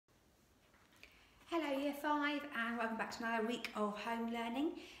5 and welcome back to another week of home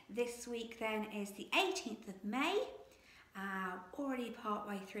learning. This week then is the 18th of May, already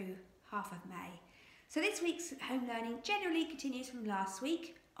partway through half of May. So this week's home learning generally continues from last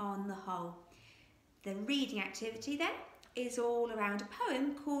week on the whole. The reading activity then is all around a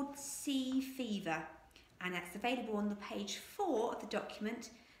poem called Sea Fever, and that's available on the page 4 of the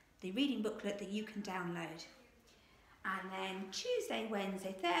document, the reading booklet that you can download. And then Tuesday,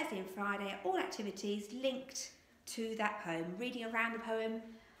 Wednesday, Thursday and Friday are all activities linked to that poem. Reading around the poem,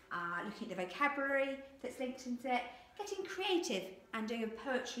 looking at the vocabulary that's linked into it, getting creative and doing a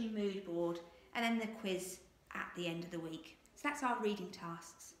poetry mood board, and then the quiz at the end of the week. So that's our reading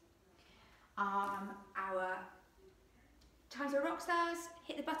tasks. Our Times Where Rock Stars,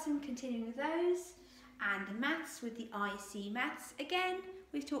 hit the button, continuing with those. And the maths with the IC Maths. Again,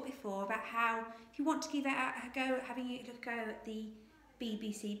 we've talked before about how if you want to give it a go, having a go at the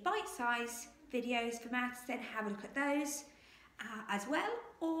BBC bite-size videos for maths, then have a look at those as well,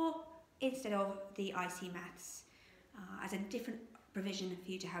 or instead of the IC Maths as a different provision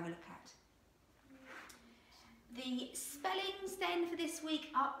for you to have a look at. The spellings then for this week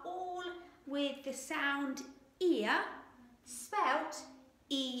are all with the sound ear, spelt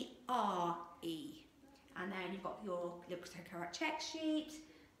E-R-E. And then you've got your correct check sheet,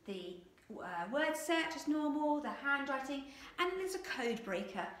 the word search as normal, the handwriting, and there's a code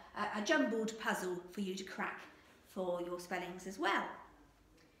breaker, a jumbled puzzle for you to crack for your spellings as well.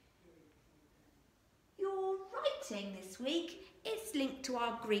 Your writing this week is linked to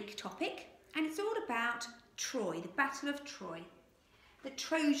our Greek topic, and it's all about Troy, the Battle of Troy, the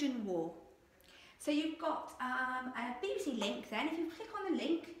Trojan War. So you've got a BBC link then. If you click on the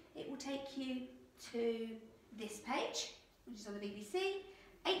link, it will take you to this page, which is on the BBC,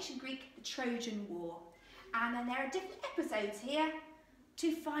 Ancient Greek, the Trojan War. And then there are different episodes here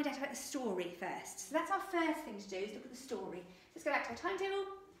to find out about the story first. So that's our first thing to do, is look at the story. Let's go back to our timetable.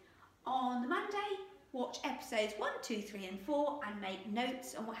 On the Monday, watch episodes 1, 2, 3 and 4 and make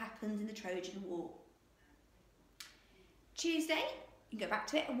notes on what happens in the Trojan War. Tuesday, you can go back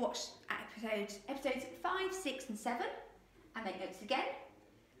to it and watch episodes 5, 6 and 7 and make notes again.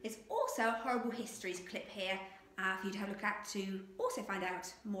 There's also a Horrible Histories clip here for you to have a look at to also find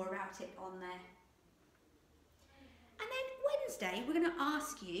out more about it on there. And then Wednesday, we're going to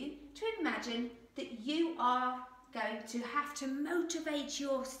ask you to imagine that you are going to have to motivate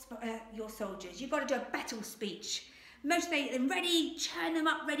your soldiers. You've got to do a battle speech. Motivate them, ready, turn them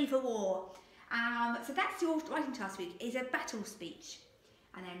up, ready for war. So that's your writing task week, is a battle speech.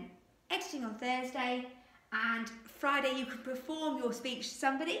 And then editing on Thursday. And Friday you can perform your speech to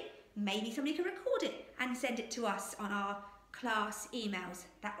somebody. Maybe somebody can record it and send it to us on our class emails.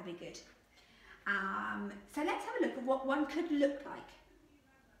 That would be good. So let's have a look at what one could look like.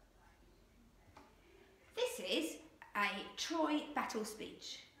 This is a Troy battle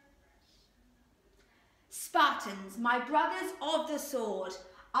speech. Spartans, my brothers of the sword,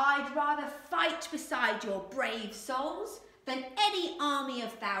 I'd rather fight beside your brave souls than any army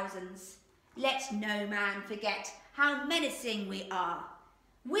of thousands. Let no man forget how menacing we are.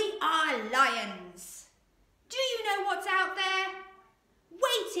 We are lions. Do you know what's out there?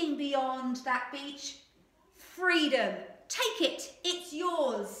 Waiting beyond that beach. Freedom. Take it. It's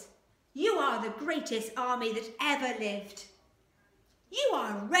yours. You are the greatest army that ever lived. You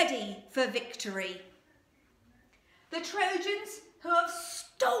are ready for victory. The Trojans who have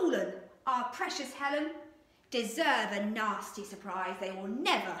stolen our precious Helen deserve a nasty surprise they will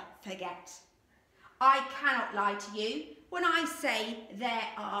never forget. I cannot lie to you when I say there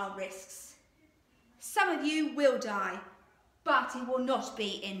are risks. Some of you will die, but it will not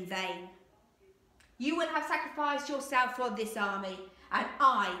be in vain. You will have sacrificed yourself for this army, and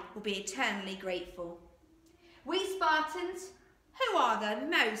I will be eternally grateful. We Spartans, who are the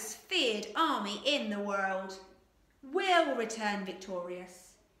most feared army in the world, will return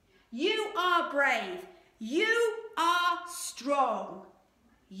victorious. You are brave. You are strong.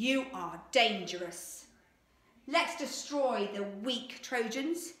 You are dangerous. Let's destroy the weak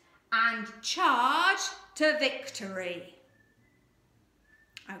Trojans and charge to victory.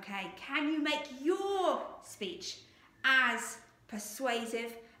 Okay, can you make your speech as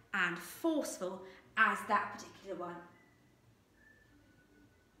persuasive and forceful as that particular one?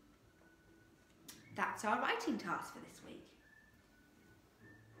 That's our writing task for this week.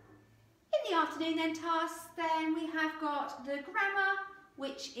 In the afternoon then tasks, then we have got the grammar,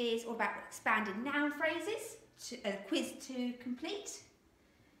 which is all about expanded noun phrases, a quiz to complete.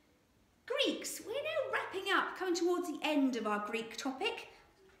 Greeks, we're now wrapping up, coming towards the end of our Greek topic.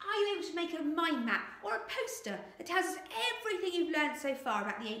 Are you able to make a mind map or a poster that tells us everything you've learned so far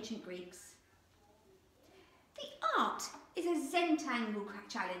about the ancient Greeks? The art is a Zentangle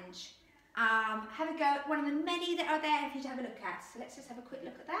challenge. Have a go at one of the many that are there for you to have a look at. So let's just have a quick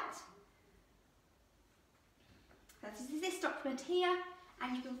look at that. This is this document here,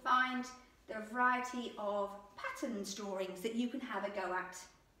 and you can find the variety of patterns drawings that you can have a go at.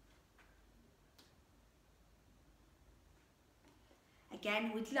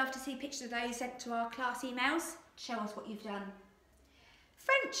 Again, we'd love to see pictures of those sent to our class emails. Show us what you've done.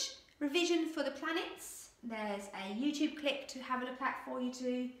 French revision for the planets. There's a YouTube clip to have a look at for you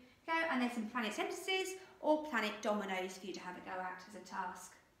to go, and there's some planet sentences or planet dominoes for you to have a go at as a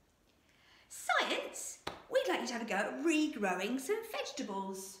task. Science, we'd like you to have a go at regrowing some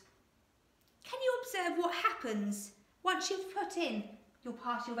vegetables. Can you observe what happens once you've put in your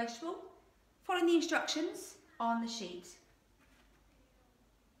part of your vegetable, following the instructions on the sheet?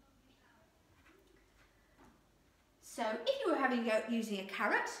 So if you were having a go at using a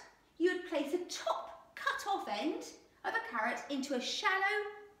carrot, you would place the top cut-off end of a carrot into a shallow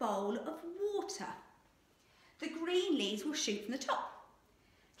bowl of water. The green leaves will shoot from the top.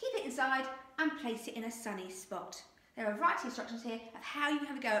 Keep it inside and place it in a sunny spot. There are a variety of instructions here of how you can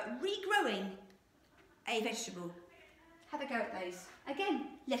have a go at regrowing a vegetable. Have a go at those. Again,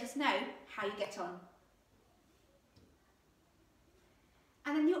 let us know how you get on.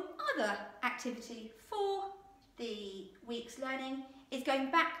 And then your other activity for the week's learning is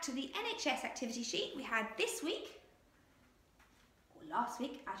going back to the NHS activity sheet we had this week, or last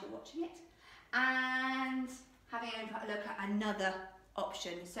week as you're watching it, and having a look at another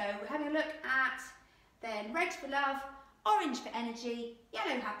option. So we're having a look at then red for love, orange for energy,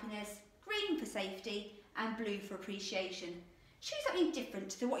 yellow happiness, green for safety, and blue for appreciation. Choose something different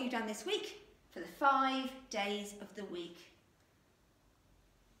to what you've done this week for the 5 days of the week.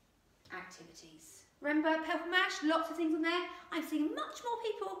 Activities. Remember Purple Mash, lots of things on there. I'm seeing much more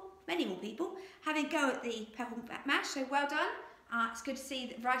people, many more people, having a go at the Purple Mash, so well done. It's good to see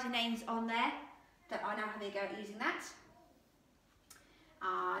the variety of names on there that are now having a go at using that.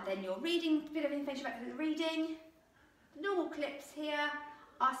 Then your reading, a bit of information about the reading. The normal clips here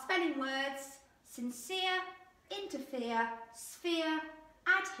are spelling words: sincere, interfere, sphere,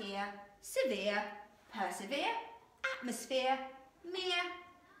 adhere, severe, persevere, atmosphere, mere,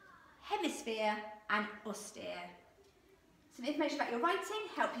 hemisphere, and austere. Some information about your writing,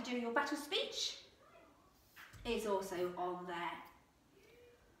 help you do your battle speech, is also on there.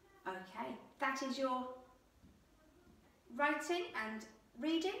 Okay, that is your writing and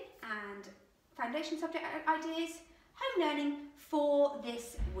reading and foundation subject ideas, home learning for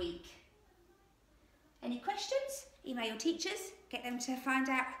this week. Any questions? Email your teachers, get them to find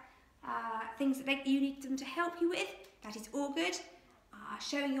out things that you need them to help you with. That is all good.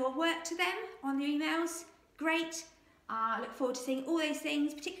 Showing your work to them on the emails, great. Look forward to seeing all those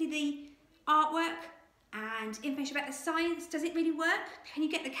things, particularly the artwork and information about the science. Does it really work? Can you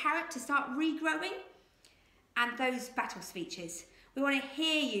get the carrot to start regrowing? And those battle speeches. We want to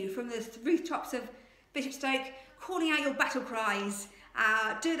hear you from the rooftops of Bishopstoke calling out your battle cries.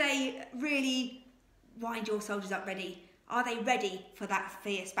 Do they really wind your soldiers up ready? Are they ready for that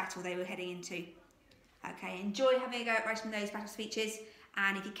fierce battle they were heading into? Okay, enjoy having a go at writing those battle speeches,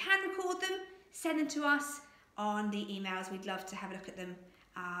 and if you can record them, send them to us on the emails. We'd love to have a look at them.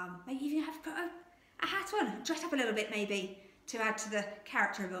 Maybe even have put a hat on, dress up a little bit maybe, to add to the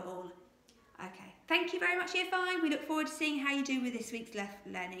character of it all. Okay, thank you very much Year 5. We look forward to seeing how you do with this week's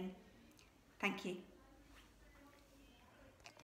learning. Thank you.